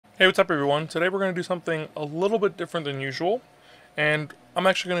Hey, what's up everyone? Today we're going to do something a little bit different than usual, and I'm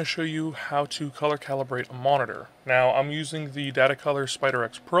actually going to show you how to color calibrate a monitor. Now, I'm using the Datacolor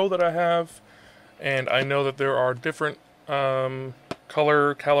SpyderX Pro that I have, and I know that there are different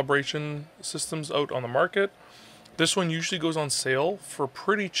color calibration systems out on the market. This one usually goes on sale for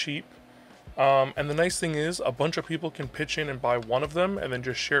pretty cheap, and the nice thing is a bunch of people can pitch in and buy one of them and then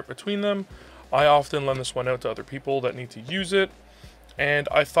just share it between them. I often lend this one out to other people that need to use it. And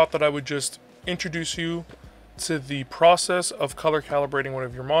I thought that I would just introduce you to the process of color calibrating one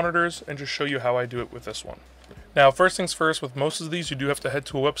of your monitors and just show you how I do it with this one. Now, first things first, with most of these you do have to head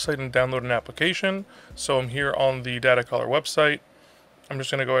to a website and download an application. So I'm here on the Datacolor website. I'm just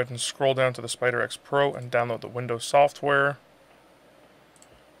going to go ahead and scroll down to the SpyderX Pro and download the Windows software.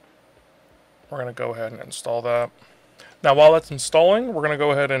 We're going to go ahead and install that. Now, while that's installing, we're going to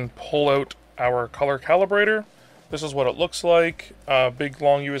go ahead and pull out our color calibrator. This is what it looks like, a big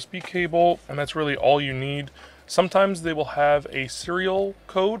long USB cable, and that's really all you need. Sometimes they will have a serial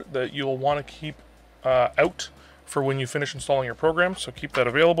code that you'll want to keep out for when you finish installing your program, so keep that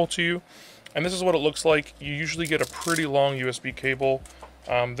available to you. And this is what it looks like. You usually get a pretty long USB cable.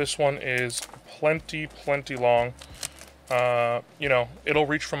 This one is plenty long. You know, it'll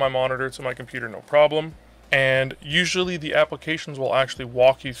reach from my monitor to my computer, no problem. And usually the applications will actually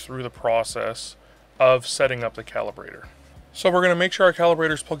walk you through the process of setting up the calibrator. So we're going to make sure our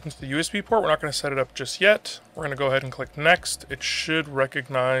calibrator is plugged into the USB port. We're not going to set it up just yet. We're going to go ahead and click next. It should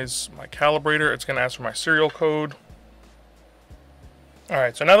recognize my calibrator. It's going to ask for my serial code.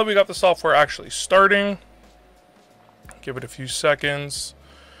 Alright, so now that we got the software actually starting, give it a few seconds,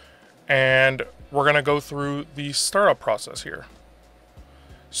 and we're going to go through the startup process here.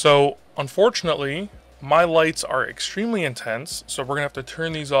 So unfortunately, my lights are extremely intense, so we're going to have to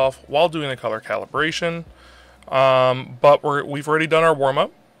turn these off while doing the color calibration. But we've already done our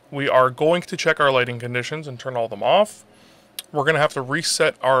warm-up. We are going to check our lighting conditions and turn all of them off. We're going to have to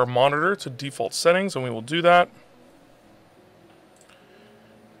reset our monitor to default settings, and we will do that.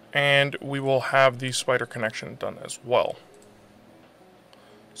 And we will have the spider connection done as well.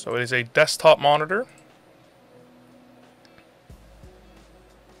 So it is a desktop monitor.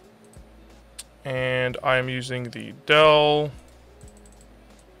 And I'm using the Dell,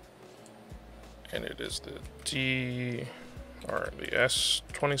 and it is the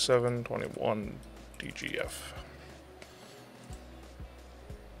S2721 DGF.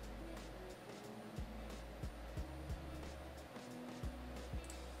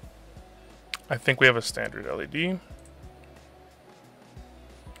 I think we have a standard LED.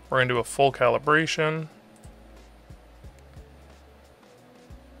 We're going to do a full calibration.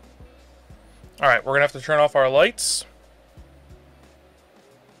 Alright, we're going to have to turn off our lights.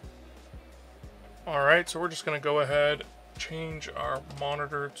 Alright, so we're just going to go ahead, change our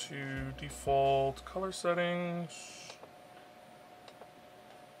monitor to default color settings.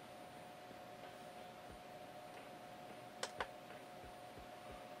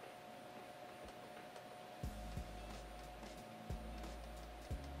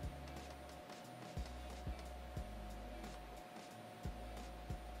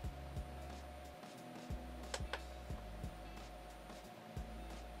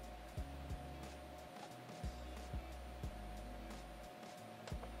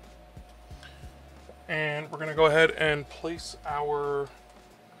 And we're going to go ahead and place our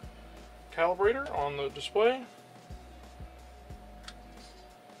calibrator on the display.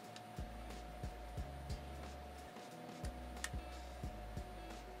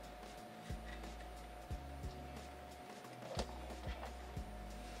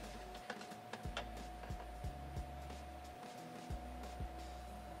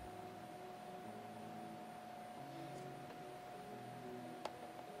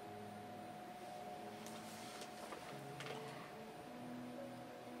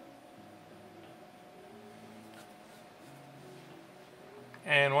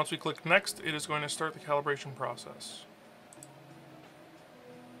 And once we click next, it is going to start the calibration process.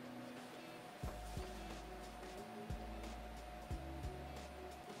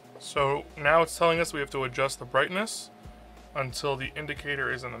 So now it's telling us we have to adjust the brightness until the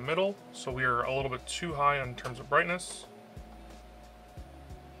indicator is in the middle. So we are a little bit too high in terms of brightness.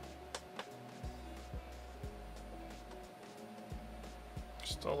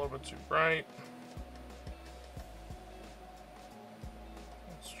 Still a little bit too bright.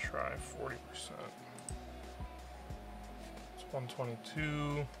 Try 40%. It's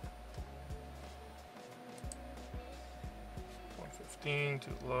 122. 115,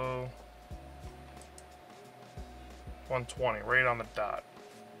 too low. 120, right on the dot.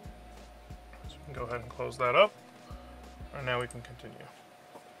 So we can go ahead and close that up. And now we can continue.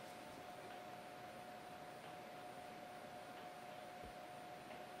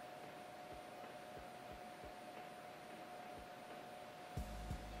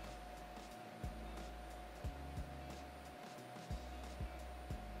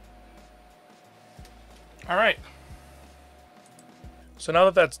 Alright. So now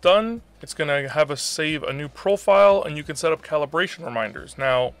that that's done, it's going to have us save a new profile, and you can set up calibration reminders.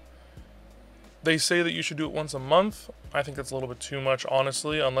 Now, they say that you should do it once a month. I think that's a little bit too much,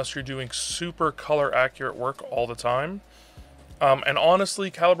 honestly, unless you're doing super color accurate work all the time. And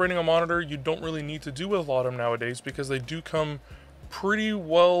honestly, calibrating a monitor, you don't really need to do with a lot of them nowadays because they do come pretty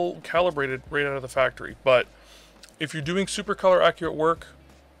well calibrated right out of the factory. But if you're doing super color accurate work,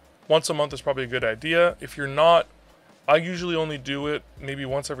 once a month is probably a good idea. If you're not, I usually only do it maybe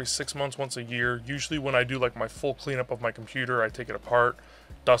once every 6 months, once a year. Usually when I do like my full cleanup of my computer, I take it apart,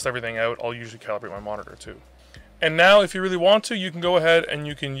 dust everything out, I'll usually calibrate my monitor too. And now if you really want to, you can go ahead and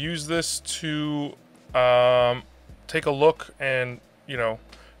you can use this to take a look and, you know,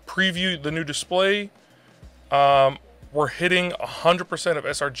 preview the new display. We're hitting 100% of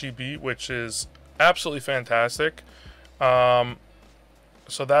sRGB, which is absolutely fantastic.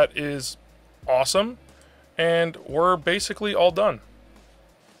 So that is awesome. And we're basically all done.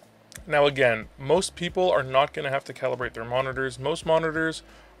 Now again, most people are not going to have to calibrate their monitors. Most monitors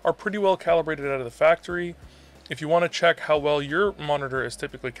are pretty well calibrated out of the factory. If you want to check how well your monitor is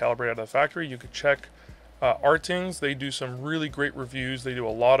typically calibrated out of the factory, you could check Artings. They do some really great reviews. They do a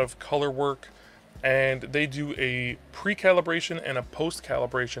lot of color work, and they do a pre-calibration and a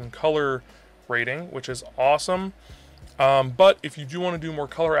post-calibration color rating, which is awesome. But if you do want to do more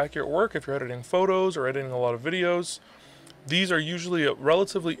color accurate work, if you're editing photos or editing a lot of videos, these are usually a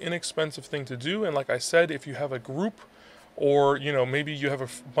relatively inexpensive thing to do. And like I said, if you have a group, or you know, maybe you have a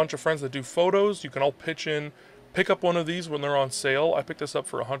bunch of friends that do photos, you can all pitch in, pick up one of these when they're on sale. I picked this up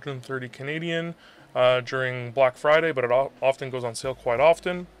for 130 Canadian during Black Friday, but it often goes on sale quite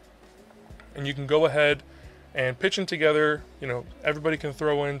often. And you can go ahead and pitch in together. You know, everybody can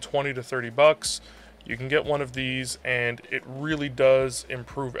throw in 20 to 30 bucks. You can get one of these, and it really does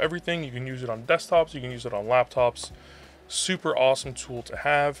improve everything. You can use it on desktops, you can use it on laptops. Super awesome tool to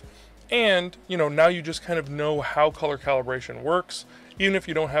have. And, you know, now you just kind of know how color calibration works. Even if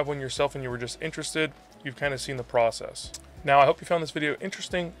you don't have one yourself and you were just interested, you've kind of seen the process. Now, I hope you found this video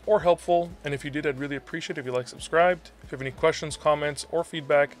interesting or helpful, and if you did, I'd really appreciate it if you like, subscribed. If you have any questions, comments, or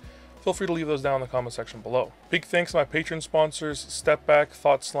feedback, feel free to leave those down in the comment section below. Big thanks to my Patreon sponsors, Step Back,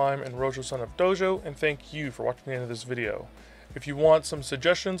 Thought Slime, and Rojo Son of Dojo, and thank you for watching the end of this video. If you want some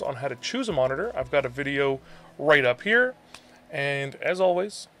suggestions on how to choose a monitor, I've got a video right up here. And as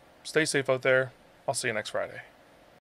always, stay safe out there. I'll see you next Friday.